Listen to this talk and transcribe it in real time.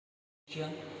fascia.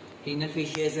 Renal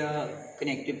fascia is a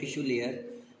connective tissue layer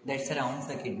that surrounds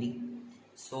the kidney.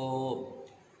 So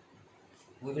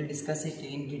we will discuss it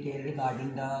in detail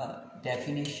regarding the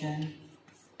definition,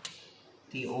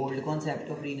 the old concept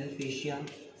of renal fascia,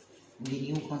 the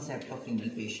new concept of renal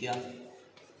fascia,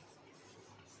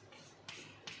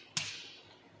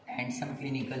 and some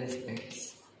clinical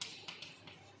aspects.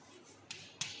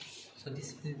 So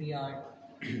this will be our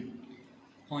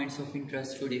points of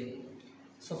interest today.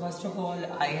 So first of all,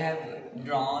 I have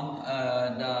drawn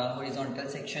the horizontal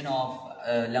section of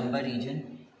lumbar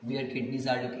region where kidneys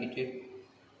are located.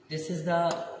 This is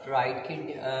the right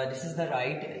kidney. This is the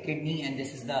right kidney, and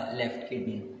this is the left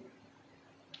kidney.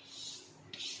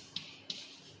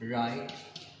 Right,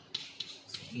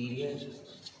 superior,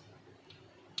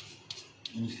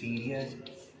 inferior.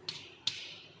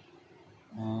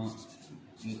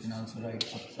 You can also write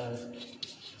upper,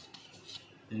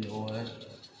 lower,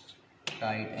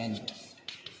 right, and left.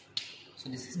 So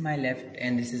this is my left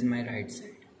and this is my right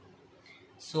side.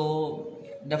 So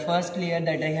the first layer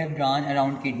that I have drawn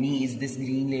around kidney is this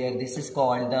green layer. This is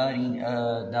called the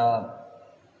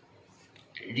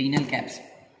renal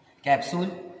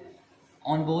capsule.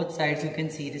 On both sides you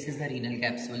can see this is the renal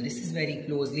capsule. This is very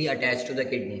closely attached to the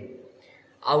kidney.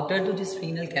 Outer to this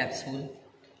renal capsule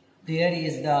there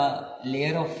is the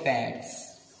layer of fats.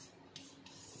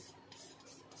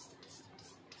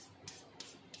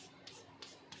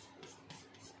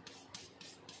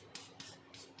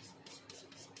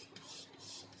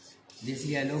 This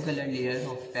yellow color layer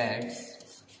of fats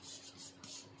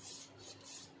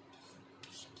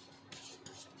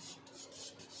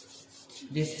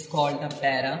this is called the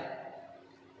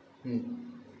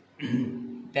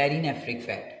perinephric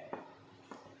fat.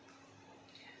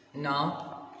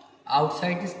 Now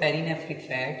outside this perinephric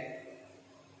fat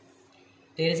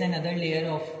there is another layer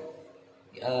of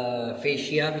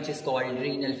fascia which is called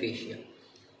renal fascia.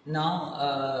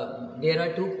 Now there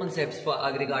are two concepts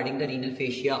regarding the renal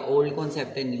fascia, old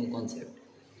concept and new concept.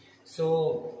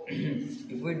 So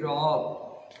if we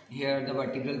draw here the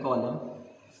vertebral column,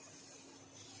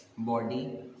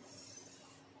 body,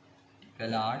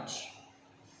 vertebral arch,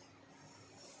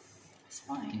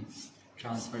 spine,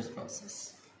 transverse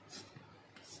process.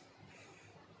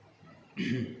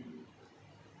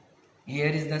 Here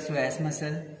is the psoas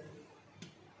muscle,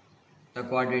 the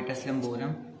quadratus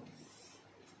lumborum,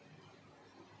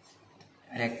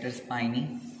 rectus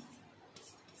spinae,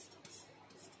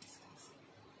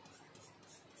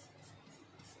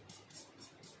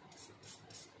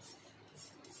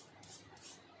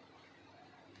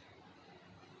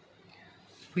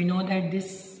 we know that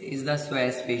this is the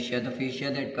psoas fascia. The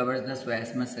fascia that covers the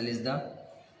psoas muscle is the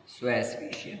psoas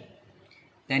fascia.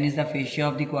 Then is the fascia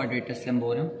of the quadratus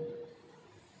lumborum.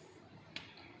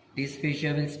 This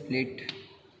fascia will split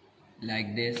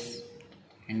like this,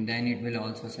 and then it will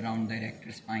also surround the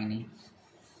rectus spinae.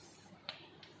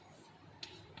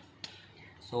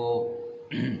 So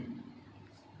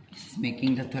this is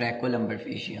making the thoracolumbar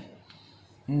fascia.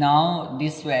 Now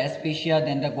this psoas fascia,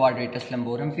 then the quadratus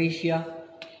lumborum fascia,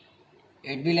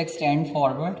 it will extend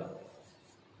forward.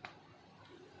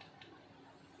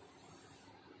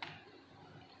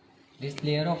 This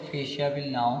layer of fascia will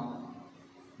now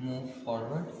move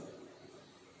forward,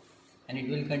 and it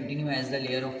will continue as the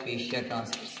layer of fascia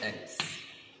transversalis.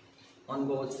 On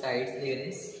both sides there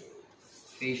is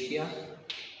fascia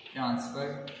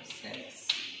transversalis.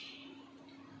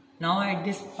 Now at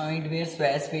this point where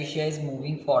psoas fascia is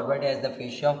moving forward as the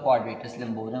fascia of quadratus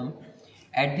lumborum,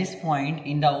 at this point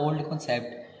in the old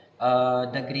concept,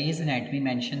 the Gray's anatomy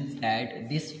mentions that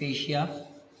this fascia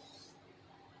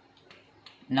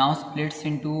now splits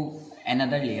into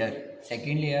another layer,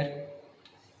 second layer,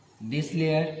 this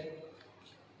layer,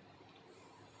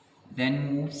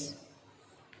 then moves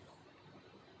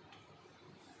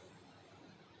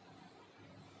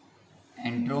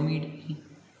anteromedially,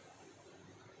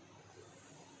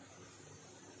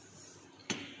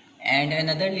 and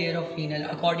another layer of renal.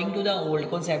 According to the old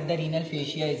concept, the renal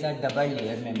fascia is a double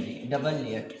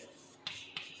layer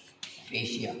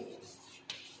fascia,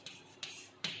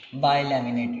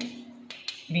 bilaminated,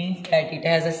 means that it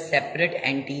has a separate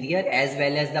anterior as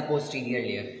well as the posterior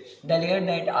layer. The layer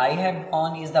that I have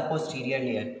drawn is the posterior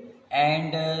layer,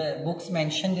 and books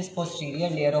mention this posterior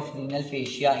layer of renal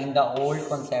fascia in the old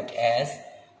concept as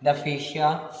the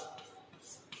fascia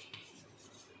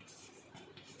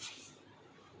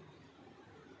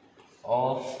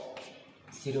of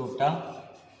Gerota.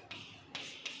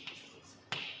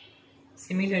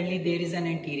 Similarly, there is an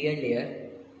anterior layer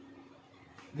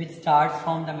which starts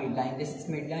from the midline. This is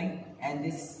midline, and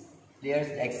this layer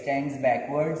extends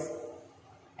backwards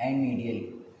and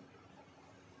medially.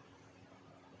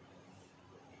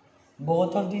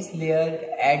 Both of these layers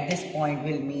at this point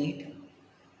will meet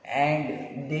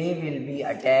and they will be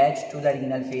attached to the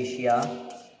renal fascia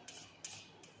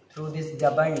through this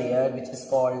double layer, which is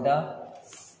called the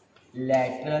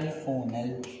lateral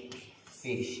conal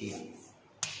fascia.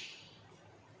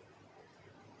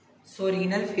 So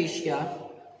renal fascia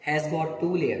has got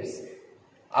two layers.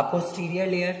 A posterior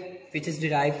layer which is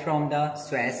derived from the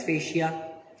psoas fascia,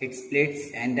 it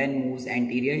splits and then moves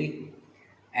anteriorly.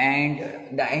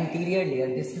 And the anterior layer,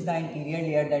 this is the anterior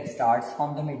layer that starts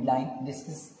from the midline. This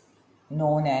is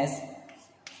known as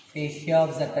fascia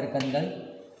of Zuckerkandl.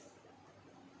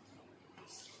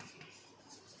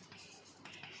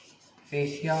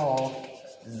 Fascia of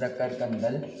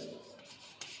Zuckerkandl.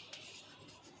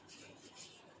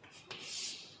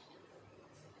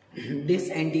 This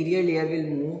anterior layer will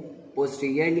move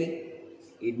posteriorly,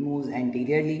 it moves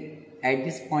anteriorly. At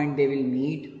this point they will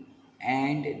meet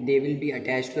and they will be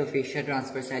attached to a fascia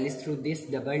transversalis through this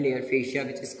double layer fascia,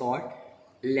 which is called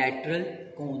lateral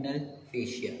conal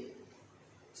fascia.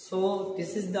 So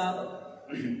this is the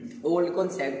old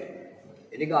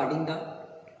concept regarding the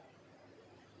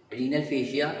renal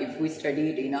fascia if we study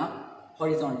it in a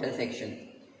horizontal section.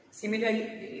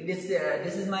 Similarly, this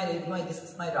is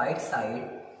my right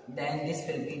side. Then this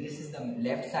is the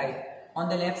left side. On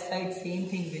the left side, same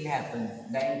thing will happen.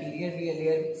 The anterior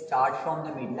layer will start from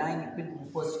the midline, it will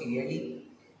move posteriorly.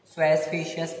 So as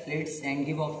fascia splits and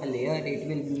give off a layer, it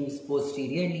will move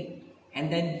posteriorly,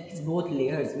 and then both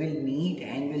layers will meet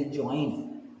and will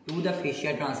join to the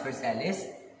fascia transversalis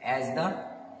as the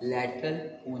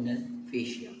lateral conal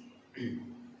fascia.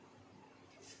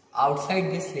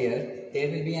 Outside this layer, there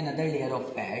will be another layer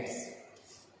of fats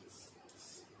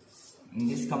in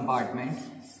this compartment.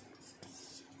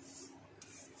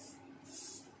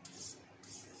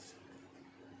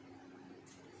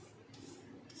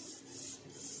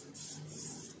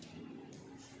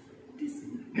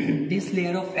 This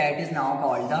layer of fat is now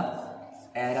called the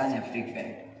paranephric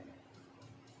fat.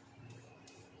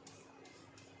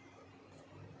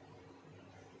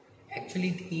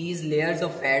 Actually, these layers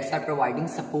of fats are providing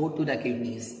support to the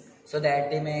kidneys so that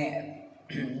they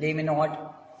may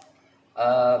not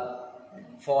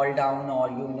fall down,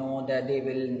 or that they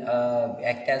will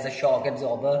act as a shock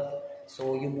absorber.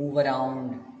 So you move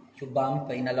around, you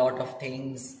bump in a lot of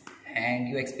things, and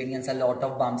you experience a lot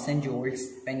of bumps and jolts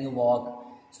when you walk.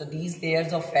 So these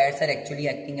layers of fats are actually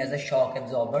acting as a shock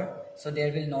absorber, so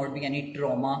there will not be any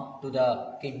trauma to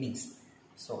the kidneys.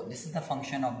 So this is the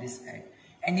function of this fat.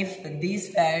 And if these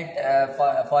fat,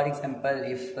 for example,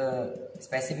 if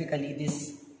specifically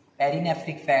this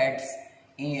perinephric fats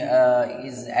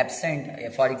is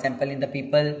absent, for example, in the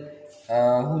people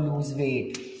who lose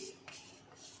weight,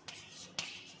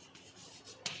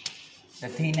 the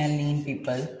thin and lean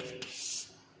people,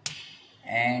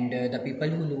 and the people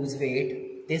who lose weight,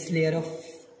 this layer of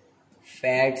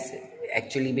fats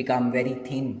actually become very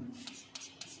thin.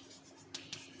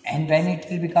 And when it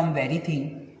will become very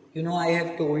thin, I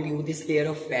have told you this layer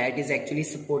of fat is actually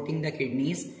supporting the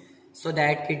kidneys so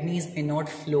that kidneys may not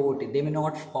float, they may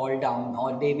not fall down,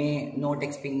 or they may not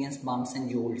experience bumps and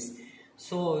jolts.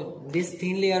 So this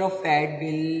thin layer of fat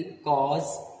will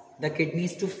cause the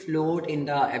kidneys to float in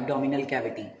the abdominal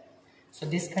cavity. So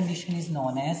this condition is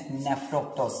known as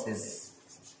nephroptosis,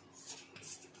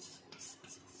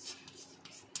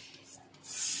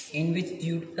 in which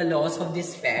due to the loss of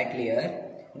this fat layer,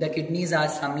 the kidneys are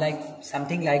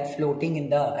something like floating in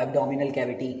the abdominal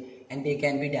cavity, and they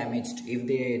can be damaged if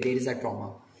there is a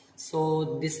trauma.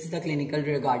 So this is the clinical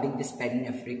regarding this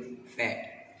perinephric fat.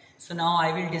 So now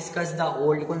I will discuss the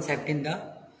old concept in the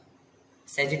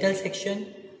sagittal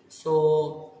section.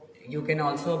 So you can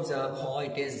also observe how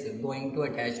it is going to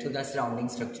attach to the surrounding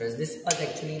structures. This was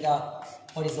actually the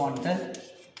horizontal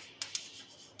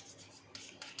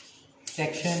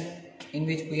section in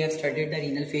which we have studied the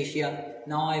renal fascia.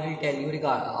 Now I will tell you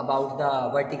about the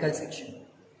vertical section.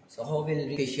 So how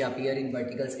will fascia appear in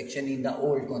vertical section in the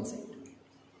old concept?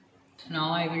 So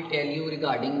now I will tell you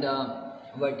regarding the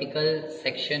vertical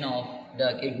section of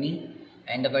the kidney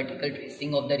and the vertical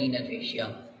tracing of the renal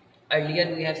fascia.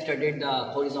 Earlier we have studied the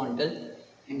horizontal,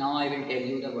 and now I will tell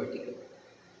you the vertical.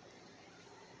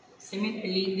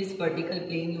 Similarly, in this vertical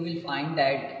plane you will find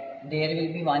that there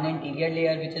will be one anterior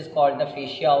layer which is called the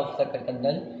fascia of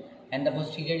Zuckerkandl, and the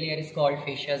posterior layer is called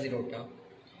fascia Gerota.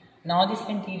 Now this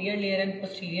anterior layer and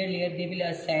posterior layer, they will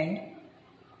ascend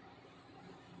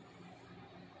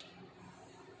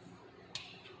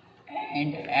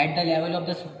and at the level of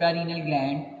the suprarenal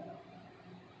gland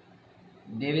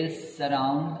they will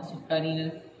surround the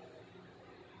suprarenal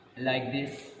like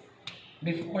this.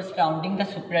 Before surrounding the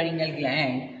suprarenal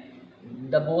gland,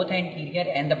 the both anterior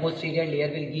and the posterior layer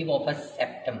will give off a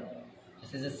septum.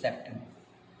 This is a septum.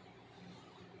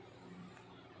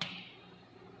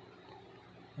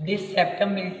 This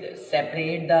septum will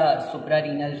separate the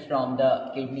suprarenal from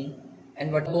the kidney,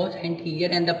 and what both anterior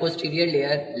and the posterior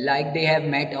layer, like they have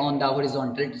met on the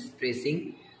horizontal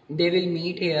tracing, they will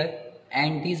meet here,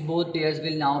 and these both layers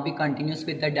will now be continuous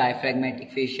with the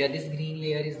diaphragmatic fascia. This green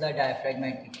layer is the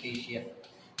diaphragmatic fascia.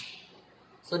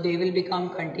 So they will become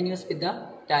continuous with the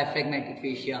diaphragmatic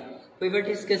fascia. We were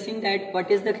discussing that what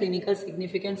is the clinical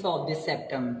significance of this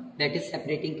septum, that is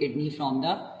separating kidney from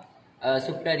the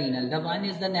suprarenal. The one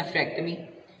is the nephrectomy.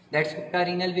 That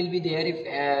suprarenal will be there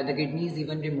if the kidney is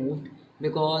even removed,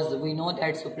 because we know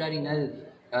that suprarenal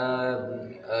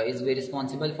is very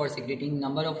responsible for secreting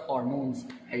number of hormones: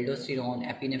 aldosterone,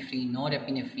 epinephrine,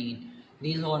 norepinephrine.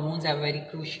 These hormones have very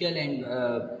crucial and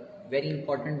very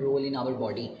important role in our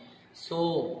body.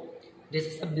 So this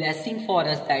is a blessing for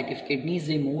us that if kidney is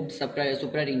removed,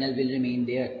 suprarenal will remain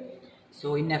there.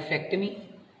 So in nephrectomy,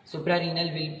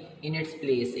 suprarenal will in its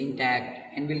place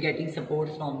intact and will getting support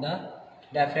from the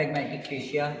diaphragmatic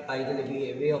fascia by the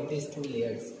way of these two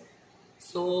layers.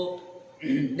 So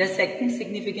the second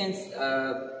significance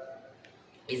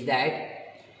is that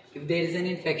if there is an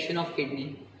infection of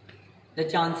kidney, the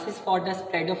chances for the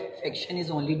spread of infection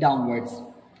is only downwards.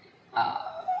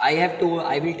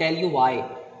 I will tell you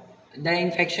why. The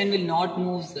infection will not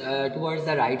move towards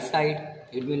the right side,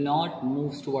 it will not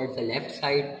move towards the left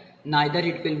side, neither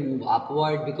it will move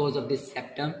upward because of this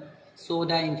septum. So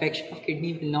the infection of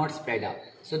kidney will not spread up.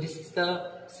 So this is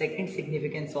the second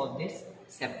significance of this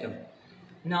septum.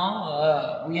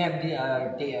 Now we have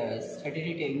studied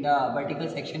it in the vertical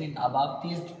section in the above.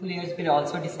 These two layers will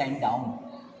also descend down,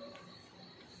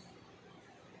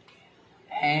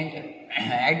 and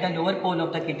at the lower pole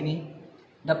of the kidney,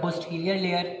 the posterior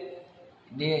layer,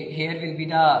 here will be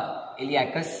the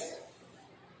iliacus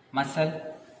muscle.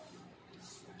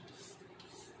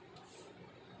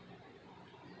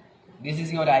 This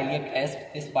is your iliac crest,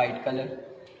 this white color.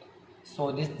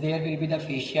 So there will be the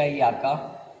fascia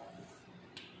iliaca.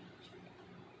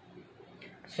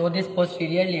 So this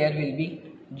posterior layer will be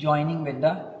joining with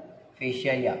the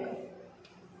fascia iliaca.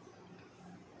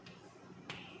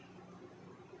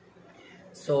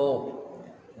 So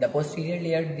the posterior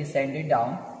layer descended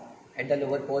down at the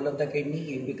lower pole of the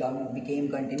kidney. It became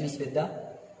continuous with the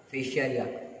fascia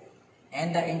iliaca,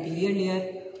 and the anterior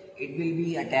layer, it will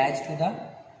be attached to the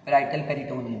parietal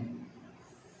peritoneum.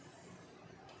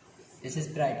 This is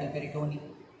parietal peritoneum.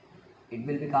 It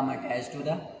will become attached to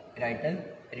the parietal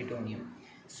peritoneum.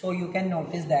 So you can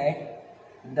notice that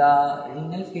the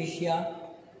renal fascia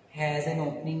has an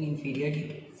opening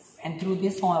inferiorly, and through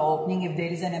this opening, if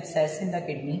there is an abscess in the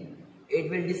kidney, it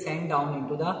will descend down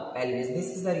into the pelvis.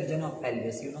 This is the region of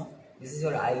pelvis, you know. This is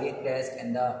your iliac crest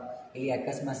and the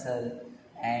iliacus muscle,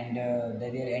 and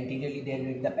anteriorly there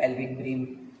will be the pelvic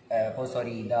brim.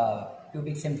 The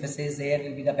pubic symphysis, there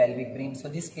will be the pelvic brim. So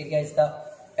this area is the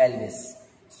pelvis.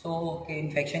 So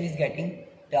infection is getting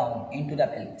down into the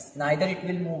pelvis. Neither it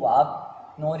will move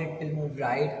up, nor it will move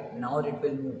right, nor it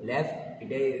will move left.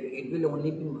 It will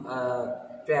only be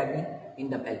traveling in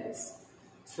the pelvis.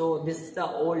 So this is the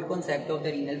old concept of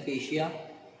the renal fascia.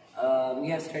 We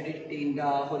have studied it in the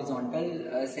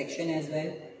horizontal section as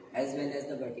well as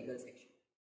the vertical section.